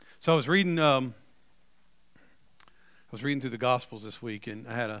So I was reading through the Gospels this week, and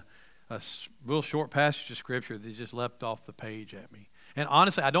I had a real short passage of Scripture that just leapt off the page at me. And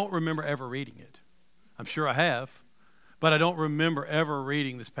honestly, I don't remember ever reading it. I'm sure I have, but I don't remember ever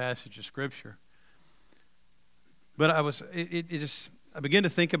reading this passage of Scripture. But I began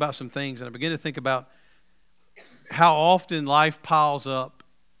to think about some things, and I began to think about how often life piles up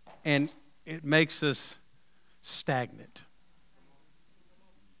and it makes us stagnant.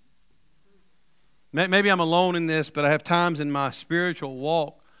 Maybe I'm alone in this, but I have times in my spiritual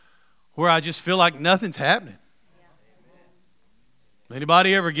walk where I just feel like nothing's happening.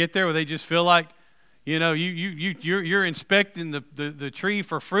 Anybody ever get there where they just feel like, you're inspecting the tree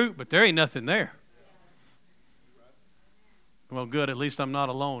for fruit, but there ain't nothing there? Well, good. At least I'm not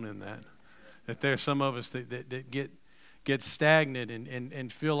alone in that. That there's some of us that get stagnant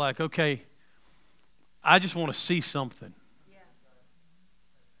and feel like, okay, I just want to see something.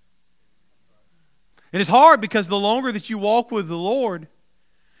 And it's hard because the longer that you walk with the Lord,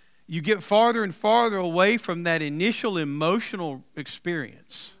 you get farther and farther away from that initial emotional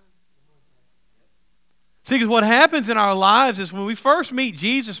experience. See, because what happens in our lives is when we first meet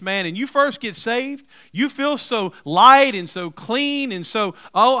Jesus, man, and you first get saved, you feel so light and so clean and so,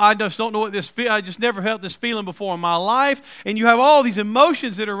 I just don't know what this feel. I just never felt this feeling before in my life. And you have all these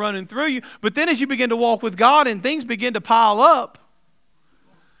emotions that are running through you. But then as you begin to walk with God and things begin to pile up,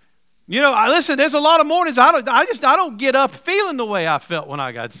 listen, there's a lot of mornings I don't get up feeling the way I felt when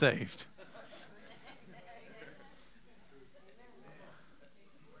I got saved.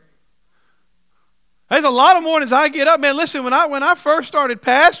 There's a lot of mornings I get up, man. Listen, when I first started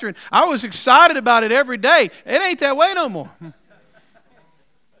pastoring, I was excited about it every day. It ain't that way no more.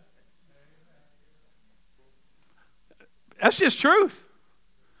 That's just truth.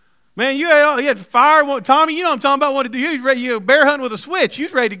 Man, you had fire. Tommy, you know what I'm talking about. What to do? You bear hunting with a switch. You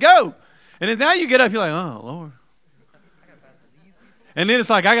was ready to go. And then now you get up, you're like, oh, Lord. And then it's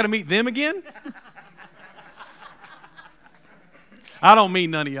like, I got to meet them again? I don't mean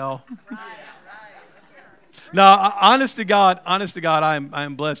none of y'all. No, honest to God, I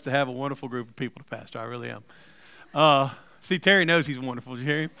am blessed to have a wonderful group of people to pastor. I really am. See, Terry knows he's wonderful. Did you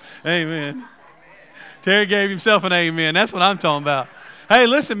hear him? Amen. Terry gave himself an amen. That's what I'm talking about. Hey,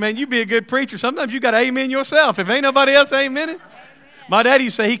 listen, man, you be a good preacher. Sometimes you got to amen yourself. If ain't nobody else amen it. My daddy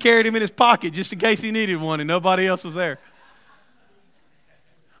used to say he carried him in his pocket just in case he needed one and nobody else was there.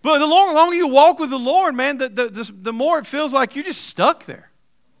 But the longer you walk with the Lord, man, the more it feels like you're just stuck there.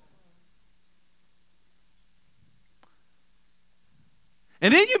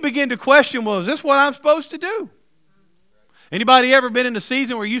 And then you begin to question, well, is this what I'm supposed to do? Anybody ever been in a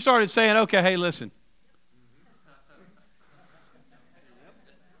season where you started saying, okay, hey, listen.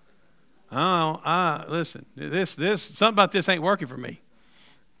 Listen, this something about this ain't working for me.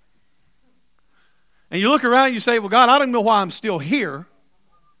 And you look around and you say, well, God, I don't know why I'm still here.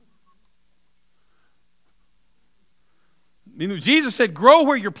 Jesus said, grow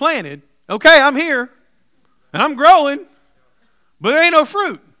where you're planted. Okay, I'm here, and I'm growing, but there ain't no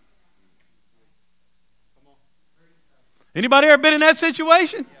fruit. Anybody ever been in that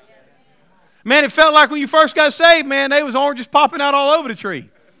situation? Man, it felt like when you first got saved, man, they was oranges popping out all over the tree.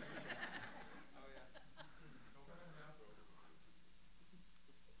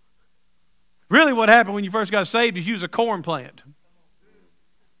 Really what happened when you first got saved is you was a corn plant.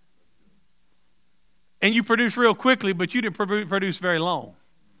 And you produced real quickly, but you didn't produce very long.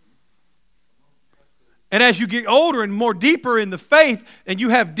 And as you get older and more deeper in the faith and you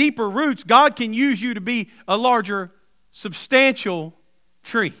have deeper roots, God can use you to be a larger, substantial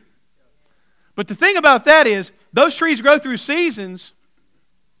tree. But the thing about that is, those trees grow through seasons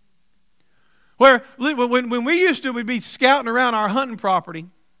where when we'd be scouting around our hunting property,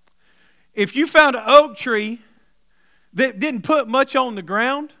 if you found an oak tree that didn't put much on the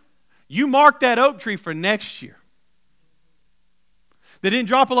ground, you marked that oak tree for next year. That didn't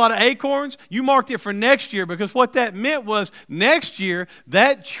drop a lot of acorns, you marked it for next year, because what that meant was next year,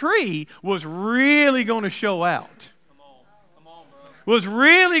 that tree was really going to show out. Was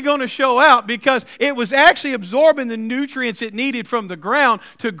really going to show out because it was actually absorbing the nutrients it needed from the ground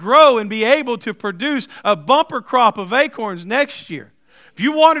to grow and be able to produce a bumper crop of acorns next year. If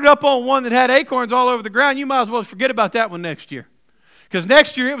you wandered up on one that had acorns all over the ground, you might as well forget about that one next year. Because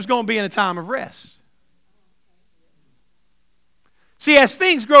next year it was going to be in a time of rest. See, as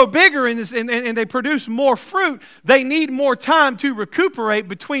things grow bigger and they produce more fruit, they need more time to recuperate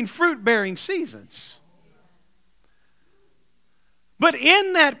between fruit-bearing seasons. But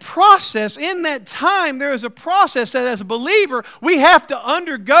in that process, in that time, there is a process that as a believer we have to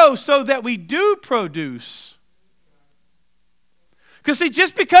undergo so that we do produce. Because see,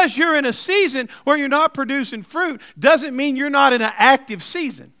 just because you're in a season where you're not producing fruit doesn't mean you're not in an active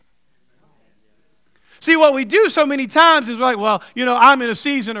season. See, what we do so many times is like, well, I'm in a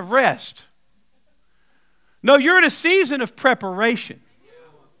season of rest. No, you're in a season of preparation.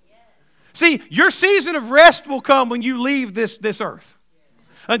 See, your season of rest will come when you leave this earth.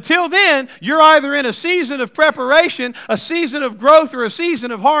 Until then, you're either in a season of preparation, a season of growth, or a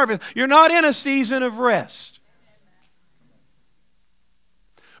season of harvest. You're not in a season of rest.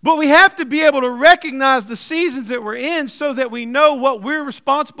 But we have to be able to recognize the seasons that we're in so that we know what we're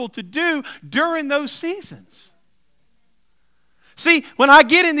responsible to do during those seasons. See, when I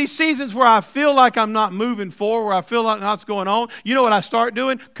get in these seasons where I feel like I'm not moving forward, where I feel like what's going on, you know what I start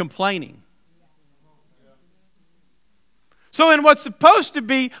doing? Complaining. So in what's supposed to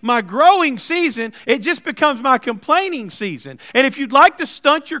be my growing season, it just becomes my complaining season. And if you'd like to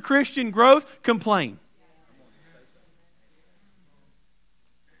stunt your Christian growth, complain.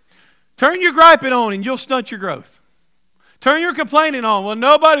 Turn your griping on and you'll stunt your growth. Turn your complaining on. Well,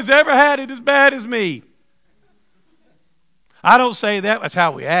 nobody's ever had it as bad as me. I don't say that. That's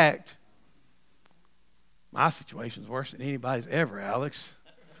how we act. My situation's worse than anybody's ever, Alex.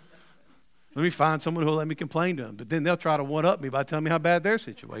 Let me find someone who will let me complain to them. But then they'll try to one-up me by telling me how bad their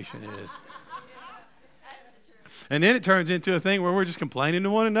situation is. And then it turns into a thing where we're just complaining to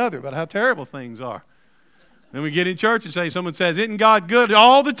one another about how terrible things are. Then we get in church and someone says, isn't God good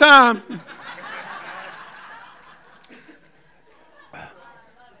all the time?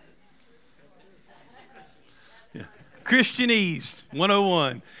 Yeah. Christianese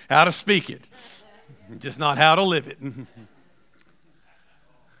 101, how to speak it, just not how to live it.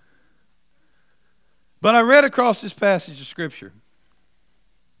 But I read across this passage of Scripture,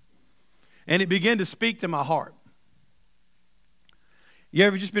 and it began to speak to my heart. You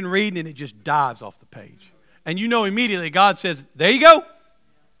ever just been reading and it just dives off the page? And immediately God says, there you go.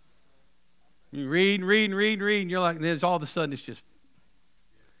 You read, and you're like, and then all of a sudden it's just.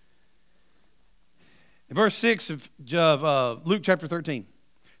 In verse 6 of Luke chapter 13, it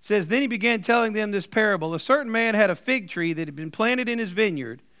says, then he began telling them this parable. A certain man had a fig tree that had been planted in his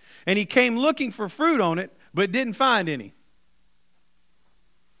vineyard, and he came looking for fruit on it, but didn't find any.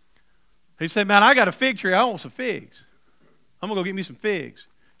 He said, man, I got a fig tree. I want some figs. I'm going to go get me some figs.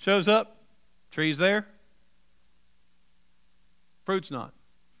 Shows up, tree's there. Fruit's not.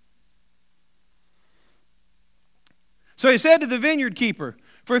 So he said to the vineyard keeper,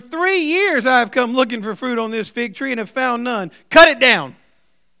 for 3 years I have come looking for fruit on this fig tree and have found none. Cut it down.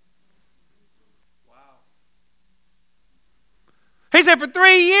 Wow. He said, for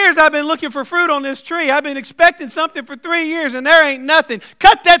 3 years I've been looking for fruit on this tree. I've been expecting something for 3 years and there ain't nothing.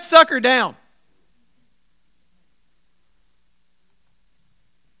 Cut that sucker down.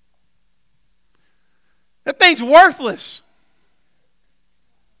 That thing's worthless.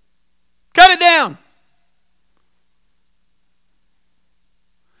 Cut it down.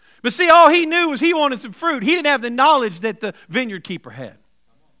 But see, all he knew was he wanted some fruit. He didn't have the knowledge that the vineyard keeper had.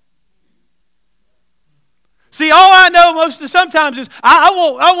 See, all I know sometimes is I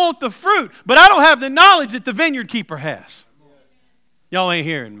want the fruit, but I don't have the knowledge that the vineyard keeper has. Y'all ain't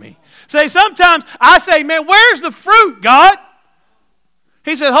hearing me. Say, sometimes I say, man, where's the fruit, God?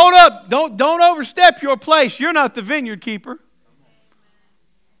 He said, hold up, don't overstep your place. You're not the vineyard keeper.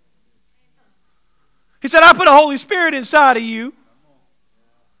 He said, I put a Holy Spirit inside of you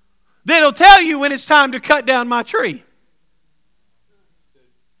that'll tell you when it's time to cut down my tree.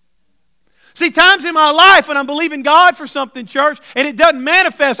 See, times in my life when I'm believing God for something, church, and it doesn't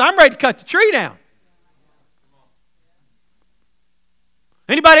manifest, I'm ready to cut the tree down.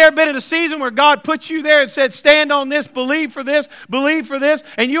 Anybody ever been in a season where God put you there and said, stand on this, believe for this,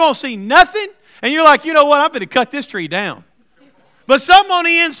 and you don't see nothing? And you're like, you know what, I'm going to cut this tree down. But something on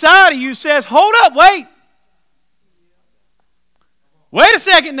the inside of you says, hold up, wait. Wait a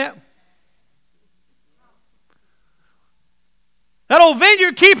second now. That old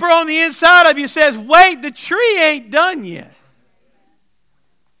vineyard keeper on the inside of you says, wait, the tree ain't done yet.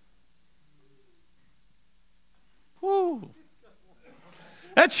 Woo.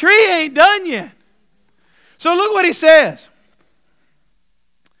 That tree ain't done yet. So look what he says.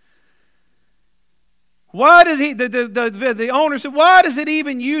 Why does the owner said, why does it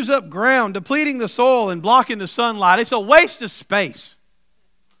even use up ground, depleting the soil and blocking the sunlight? It's a waste of space.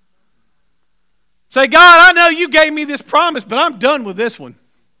 Say, God, I know you gave me this promise, but I'm done with this one.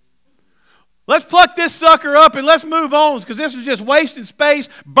 Let's pluck this sucker up and let's move on, because this is just wasting space,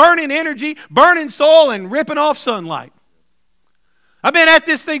 burning energy, burning soil, and ripping off sunlight. I've been at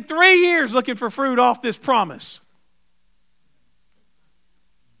this thing 3 years looking for fruit off this promise.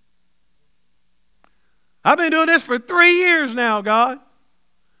 I've been doing this for 3 years now, God.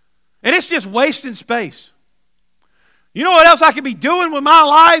 And it's just wasting space. You know what else I could be doing with my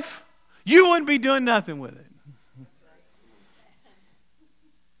life? You wouldn't be doing nothing with it.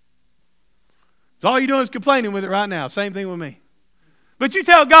 So all you're doing is complaining with it right now. Same thing with me. But you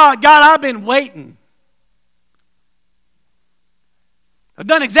tell God, God, I've been waiting. I've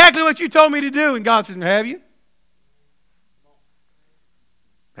done exactly what you told me to do. And God says, have you?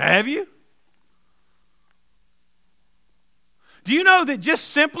 Have you? Do you know that just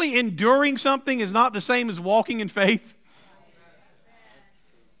simply enduring something is not the same as walking in faith?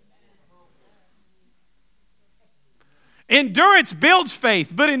 Endurance builds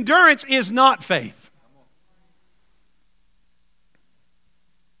faith, but endurance is not faith.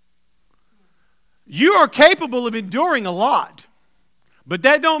 You are capable of enduring a lot, but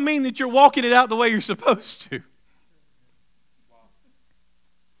that don't mean that you're walking it out the way you're supposed to.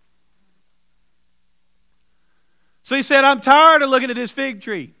 So he said, I'm tired of looking at this fig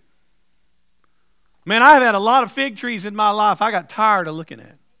tree. Man, I've had a lot of fig trees in my life I got tired of looking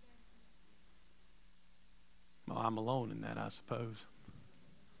at. Well, I'm alone in that, I suppose.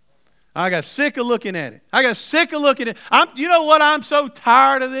 I got sick of looking at it. I got sick of looking at it. You know what? I'm so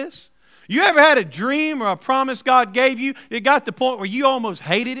tired of this. You ever had a dream or a promise God gave you? It got to the point where you almost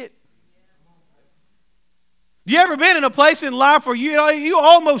hated it? You ever been in a place in life where you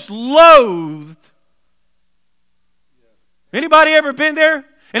almost loathed? Anybody ever been there?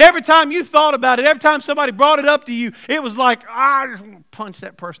 And every time you thought about it, every time somebody brought it up to you, it was like, I just want to punch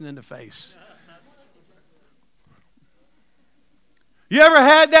that person in the face. You ever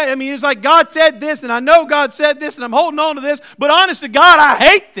had that? I mean, it's like God said this, and I know God said this, and I'm holding on to this, but honest to God, I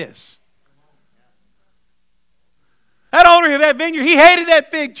hate this. That owner of that vineyard, he hated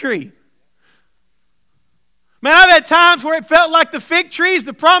that fig tree. Man, I've had times where it felt like the fig trees,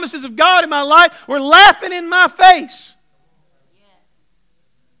 the promises of God in my life, were laughing in my face.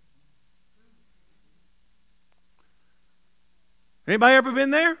 Anybody ever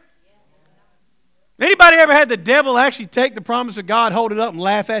been there? Anybody ever had the devil actually take the promise of God, hold it up, and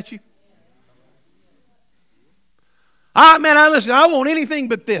laugh at you? Listen, I want anything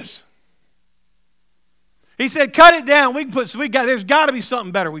but this. He said, cut it down. There's got to be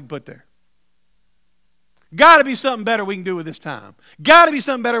something better we can put there. Got to be something better we can do with this time. Got to be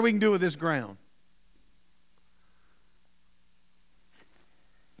something better we can do with this ground.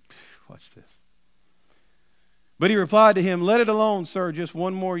 Watch this. But he replied to him, let it alone, sir, just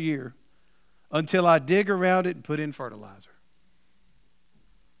one more year, until I dig around it and put in fertilizer.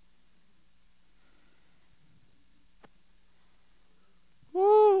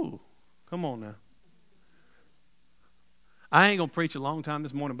 Woo! Come on now. I ain't going to preach a long time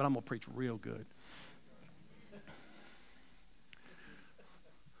this morning, but I'm going to preach real good.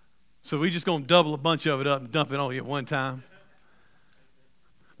 So we're just going to double a bunch of it up and dump it on you at one time.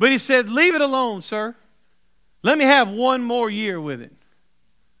 But he said, leave it alone, sir. Let me have one more year with it.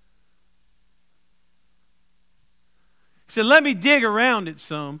 He said, let me dig around it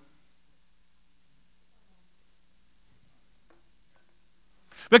some.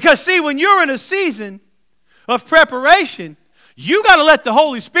 Because see, when you're in a season of preparation, you got to let the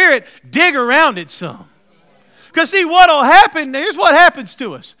Holy Spirit dig around it some. Because see, what will happen, here's what happens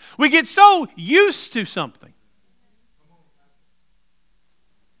to us. We get so used to something.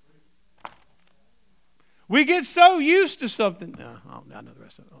 We get so used to something. No, I know the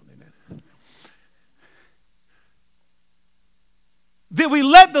rest of it. I don't need that. That we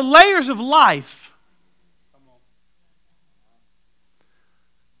let the layers of life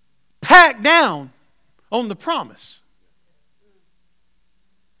pack down on the promise.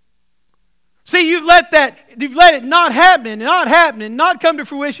 See, you've let it not happen, not come to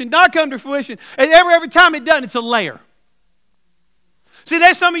fruition. And every time it doesn't, it's a layer. See,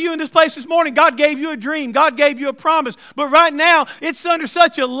 there's some of you in this place this morning, God gave you a dream, God gave you a promise, but right now, it's under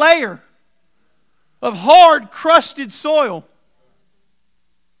such a layer of hard, crusted soil.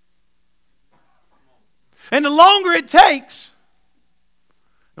 And the longer it takes,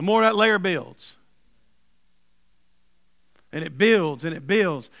 the more that layer builds. And it builds and it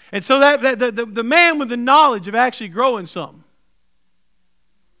builds. And so the man with the knowledge of actually growing something.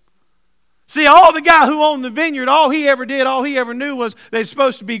 See, all the guy who owned the vineyard, all he ever knew was there's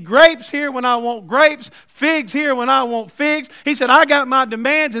supposed to be grapes here when I want grapes, figs here when I want figs. He said, I got my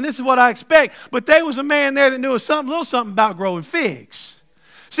demands and this is what I expect. But there was a man there that knew a little something about growing figs.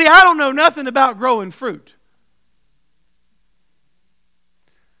 See, I don't know nothing about growing fruit.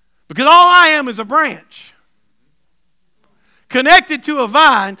 Because all I am is a branch. Connected to a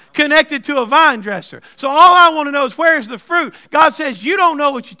vine, connected to a vine dresser. So all I want to know is where's the fruit? God says, you don't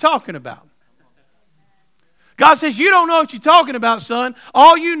know what you're talking about. God says, you don't know what you're talking about, son.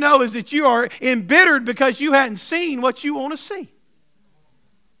 All you know is that you are embittered because you hadn't seen what you want to see.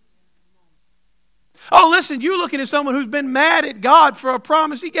 Oh, listen, you're looking at someone who's been mad at God for a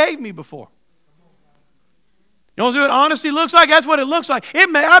promise He gave me before. You want to see what honesty looks like? That's what it looks like.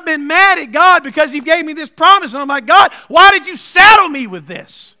 I've been mad at God because He gave me this promise. And I'm like, God, why did you saddle me with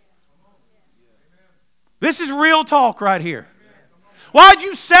this? This is real talk right here. Why'd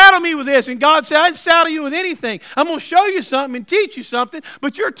you saddle me with this? And God said, I didn't saddle you with anything. I'm going to show you something and teach you something,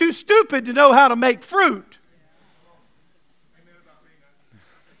 but you're too stupid to know how to make fruit.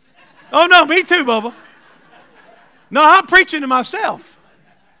 Oh, no, me too, Bubba. No, I'm preaching to myself.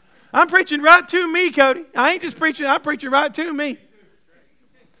 I'm preaching right to me, Cody. I ain't just preaching, I'm preaching right to me.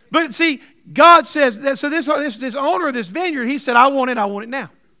 But see, God says, that, so this owner of this vineyard, he said, I want it now.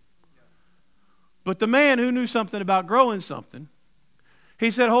 But the man who knew something about growing something,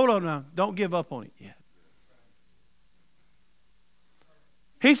 he said, hold on now, don't give up on it yet.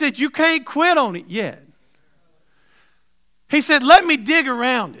 He said, you can't quit on it yet. He said, let me dig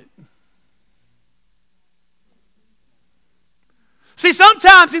around it. See,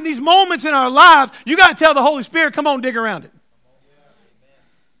 sometimes in these moments in our lives, you got to tell the Holy Spirit, come on, dig around it.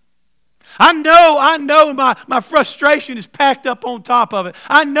 I know my frustration is packed up on top of it.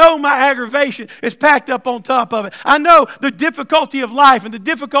 I know my aggravation is packed up on top of it. I know the difficulty of life and the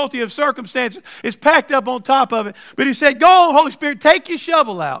difficulty of circumstances is packed up on top of it. But He said, go on, Holy Spirit, take your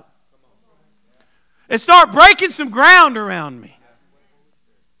shovel out and start breaking some ground around me.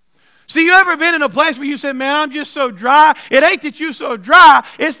 See, you ever been in a place where you said, man, I'm just so dry? It ain't that you're so dry.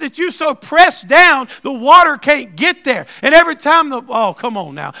 It's that you're so pressed down, the water can't get there. And every time come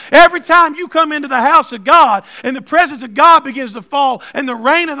on now. Every time you come into the house of God and the presence of God begins to fall and the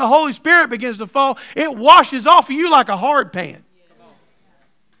rain of the Holy Spirit begins to fall, it washes off of you like a hard pan.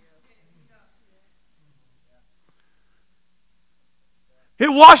 It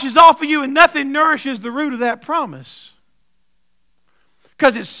washes off of you and nothing nourishes the root of that promise.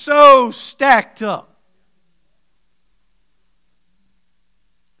 Because it's so stacked up.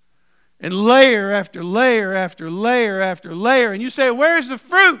 And layer after layer after layer after layer. And you say, where's the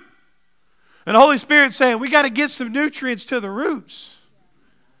fruit? And the Holy Spirit's saying, we got to get some nutrients to the roots.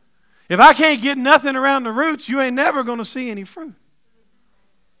 If I can't get nothing around the roots, you ain't never going to see any fruit.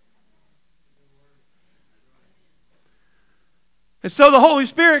 And so the Holy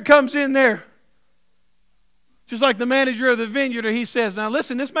Spirit comes in there. Just like the manager of the vineyard, he says, now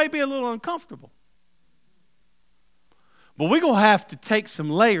listen, this may be a little uncomfortable. But we're going to have to take some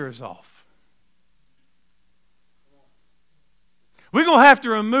layers off. We're going to have to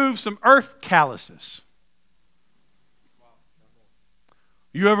remove some earth calluses.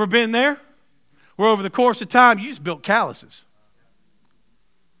 You ever been there? Where over the course of time, you just built calluses.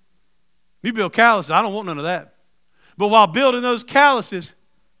 You built calluses. I don't want none of that. But while building those calluses,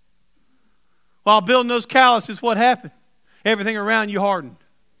 what happened? Everything around you hardened.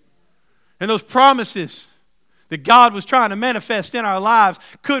 And those promises that God was trying to manifest in our lives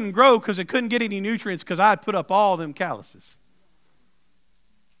couldn't grow because it couldn't get any nutrients because I had put up all them calluses.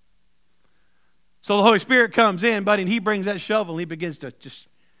 So the Holy Spirit comes in, buddy, and He brings that shovel and He begins to just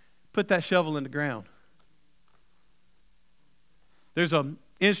put that shovel in the ground. There's an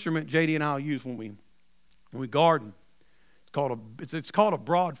instrument JD and I will use when we garden. It's called a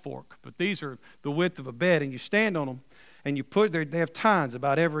broad fork, but these are the width of a bed, and you stand on them, and you put they have tines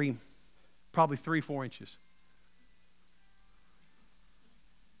about every probably 3-4 inches.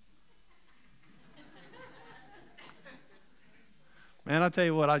 Man, I tell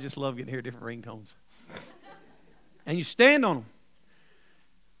you what, I just love getting to hear different ringtones. And you stand on them,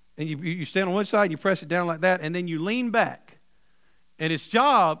 and you stand on one side, and you press it down like that, and then you lean back, and its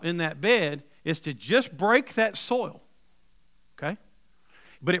job in that bed is to just break that soil. Okay?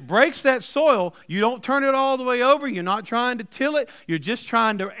 But it breaks that soil. You don't turn it all the way over. You're not trying to till it. You're just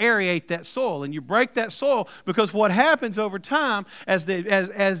trying to aerate that soil. And you break that soil because what happens over time as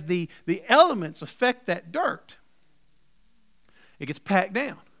the elements affect that dirt, it gets packed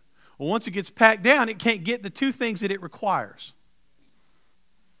down. Well, once it gets packed down, it can't get the two things that it requires.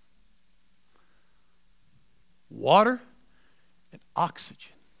 Water and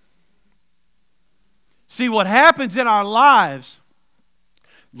oxygen. See, what happens in our lives,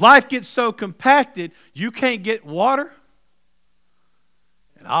 life gets so compacted, you can't get water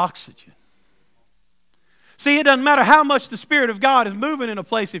and oxygen. See, it doesn't matter how much the Spirit of God is moving in a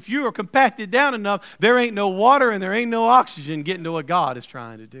place. If you are compacted down enough, there ain't no water and there ain't no oxygen getting to what God is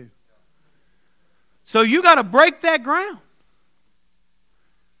trying to do. So you got to break that ground.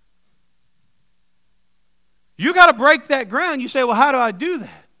 You got to break that ground. You say, well, how do I do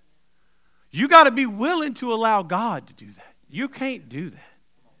that? You got to be willing to allow God to do that. You can't do that.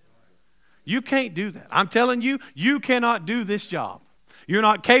 You can't do that. I'm telling you, you cannot do this job. You're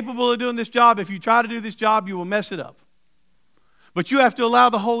not capable of doing this job. If you try to do this job, you will mess it up. But you have to allow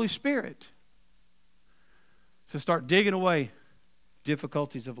the Holy Spirit to start digging away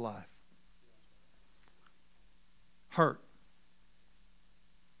difficulties of life. Hurt,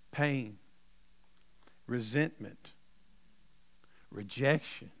 pain, resentment,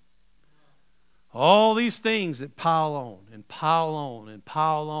 rejection. All these things that pile on and pile on and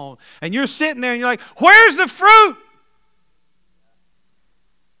pile on. And you're sitting there and you're like, where's the fruit?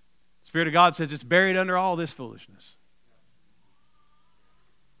 The Spirit of God says it's buried under all this foolishness.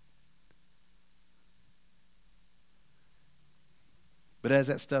 But as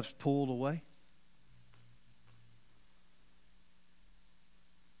that stuff's pulled away,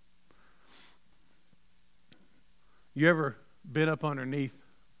 you ever been up underneath a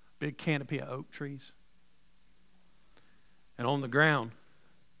big canopy of oak trees? And on the ground,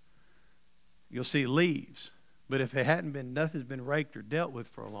 you'll see leaves. But if it hadn't been, nothing's been raked or dealt with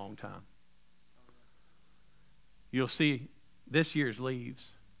for a long time, you'll see this year's leaves,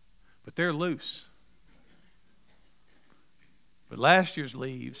 but they're loose. But last year's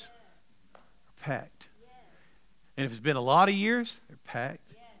leaves are packed. And if it's been a lot of years, they're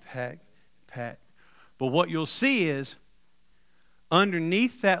packed, packed, packed. But what you'll see is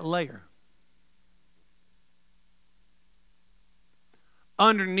underneath that layer,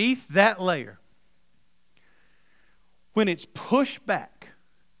 when it's pushed back,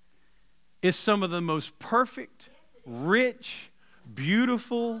 is some of the most perfect, rich,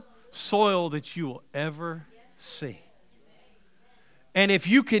 beautiful soil that you will ever see. And if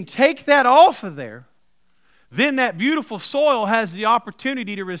you can take that off of there, then that beautiful soil has the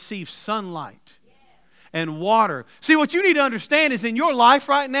opportunity to receive sunlight and water. See, what you need to understand is in your life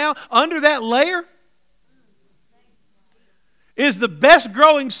right now, under that layer is the best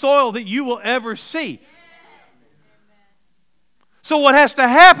growing soil that you will ever see. So what has to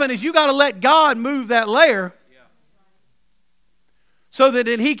happen is you got to let God move that layer so that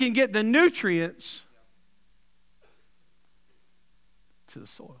then He can get the nutrients to the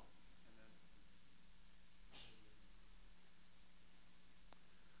soil.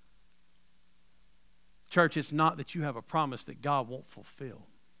 Church, it's not that you have a promise that God won't fulfill.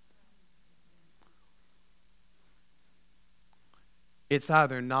 It's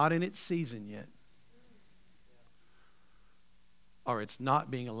either not in its season yet, or it's not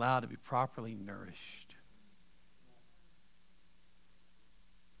being allowed to be properly nourished.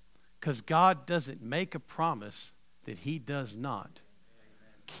 Because God doesn't make a promise that He does not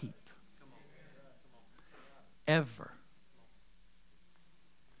keep. Ever.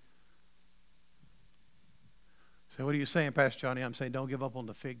 So what are you saying, Pastor Johnny? I'm saying don't give up on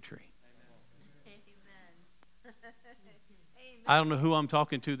the fig tree. Amen. I don't know who I'm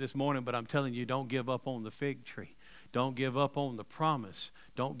talking to this morning, but I'm telling you, don't give up on the fig tree. Don't give up on the promise.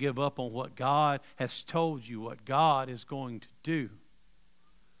 Don't give up on what God has told you, what God is going to do.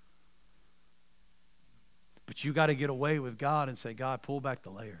 But you got to get away with God and say, God, pull back the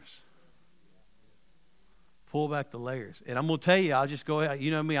layers. Pull back the layers. And I'm going to tell you, I'll just go ahead.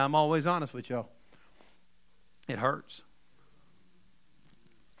 You know me, I'm always honest with y'all. It hurts.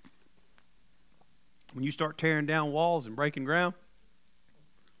 When you start tearing down walls and breaking ground,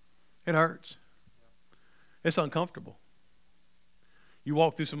 it hurts. It's uncomfortable. You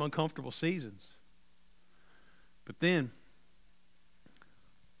walk through some uncomfortable seasons. But then,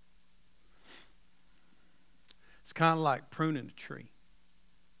 it's kind of like pruning a tree.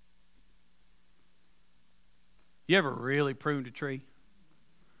 You ever really pruned a tree?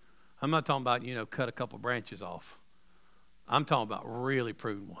 I'm not talking about, cut a couple branches off. I'm talking about really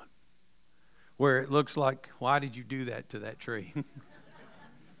prune one. Where it looks like, why did you do that to that tree?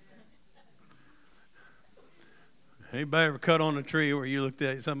 Anybody ever cut on a tree where you looked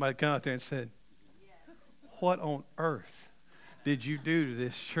at it, somebody come out there and said, what on earth did you do to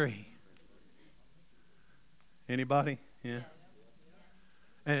this tree? Anybody? Yeah.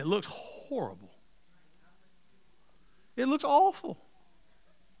 And it looks horrible. It looks awful.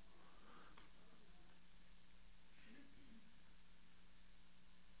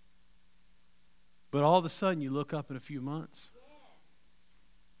 But all of a sudden, you look up in a few months,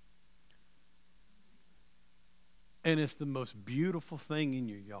 and it's the most beautiful thing in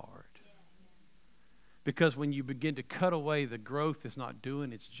your yard. Because when you begin to cut away the growth that's not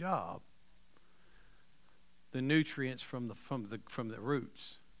doing its job, the nutrients from the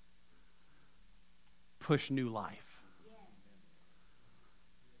roots push new life,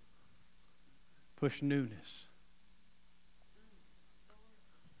 push newness.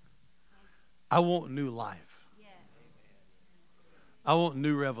 I want new life. I want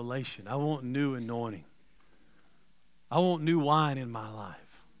new revelation. I want new anointing. I want new wine in my life.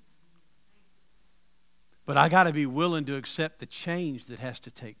 But I got to be willing to accept the change that has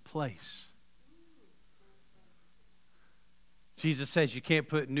to take place. Jesus says you can't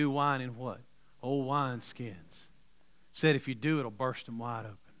put new wine in what? Old wine skins. Said if you do, it'll burst them wide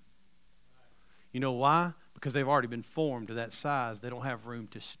open. You know why? Because they've already been formed to that size. They don't have room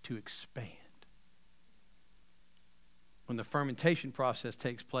to expand. When the fermentation process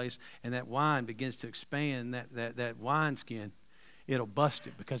takes place and that wine begins to expand, that wine skin, it'll bust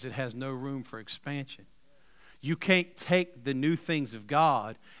it because it has no room for expansion. You can't take the new things of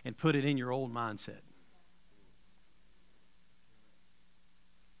God and put it in your old mindset.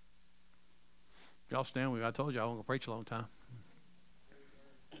 Y'all stand with me. I told you I wasn't going to preach a long time.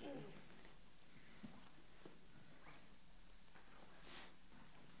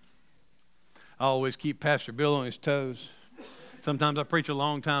 I always keep Pastor Bill on his toes. Sometimes I preach a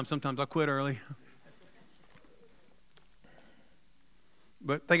long time. Sometimes I quit early.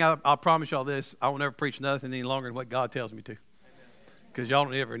 But I'll promise y'all this. I won't ever preach nothing any longer than what God tells me to. Because y'all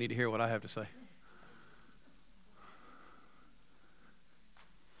don't ever need to hear what I have to say.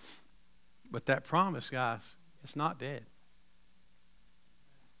 But that promise, guys, it's not dead.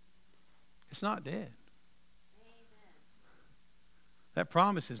 It's not dead. That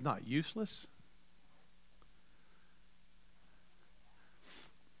promise is not useless.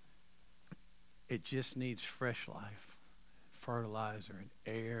 It just needs fresh life, fertilizer and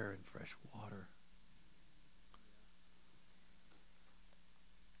air and fresh water.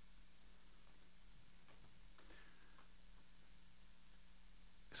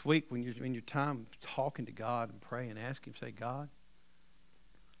 This week, when you're in your time talking to God and praying, ask Him, say, God,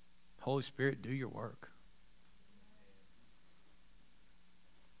 Holy Spirit, do your work.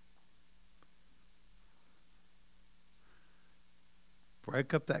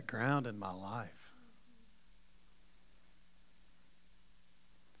 Break up that ground in my life.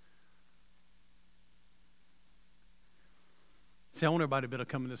 See, I want everybody to be able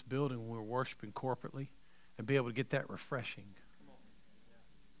to come in this building when we're worshiping corporately and be able to get that refreshing.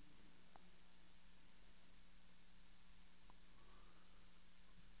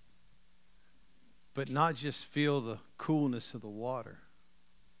 But not just feel the coolness of the water.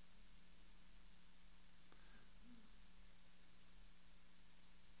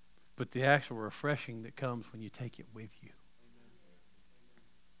 But the actual refreshing that comes when you take it with you.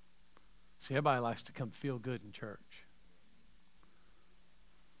 See, everybody likes to come feel good in church.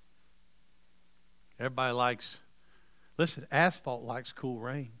 Everybody likes, listen, asphalt likes cool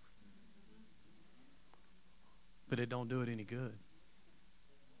rain. But it don't do it any good.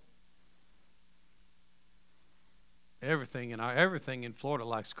 Everything in Florida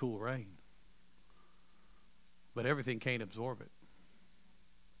likes cool rain. But everything can't absorb it.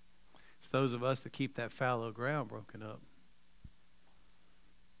 It's those of us that keep that fallow ground broken up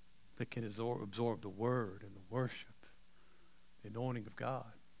that can absorb the word and the worship, the anointing of God.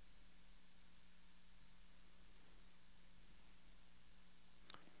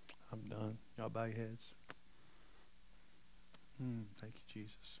 I'm done. Y'all bow your heads. Thank you,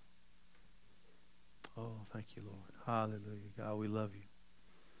 Jesus. Oh, thank you, Lord. Hallelujah. God, we love you.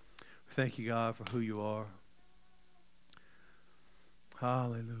 Thank you, God, for who you are.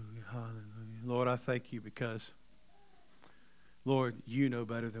 Hallelujah. Hallelujah. Lord, I thank you because, Lord, you know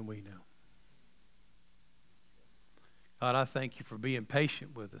better than we know. God, I thank you for being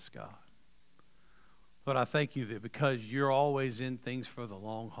patient with us, God. Lord, I thank you that because you're always in things for the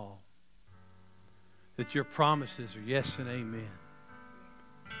long haul, that your promises are yes and amen.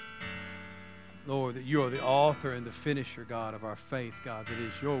 Lord, that you are the author and the finisher, God, of our faith, God, that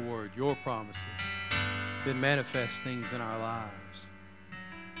is your word, your promises that manifest things in our lives.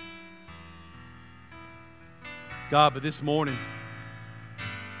 God, but this morning,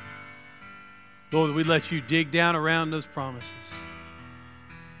 Lord, we let you dig down around those promises.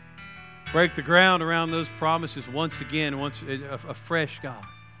 Break the ground around those promises once again, afresh, God.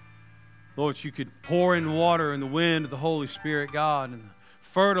 Lord, you could pour in water and the wind of the Holy Spirit, God, and the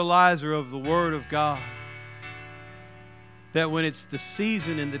fertilizer of the Word of God. That when it's the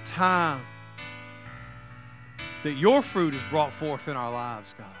season and the time that your fruit is brought forth in our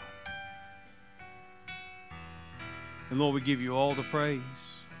lives, God. And Lord, we give you all the praise.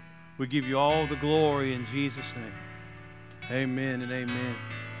 We give you all the glory in Jesus' name. Amen and amen.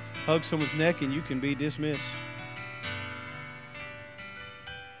 Hug someone's neck and you can be dismissed.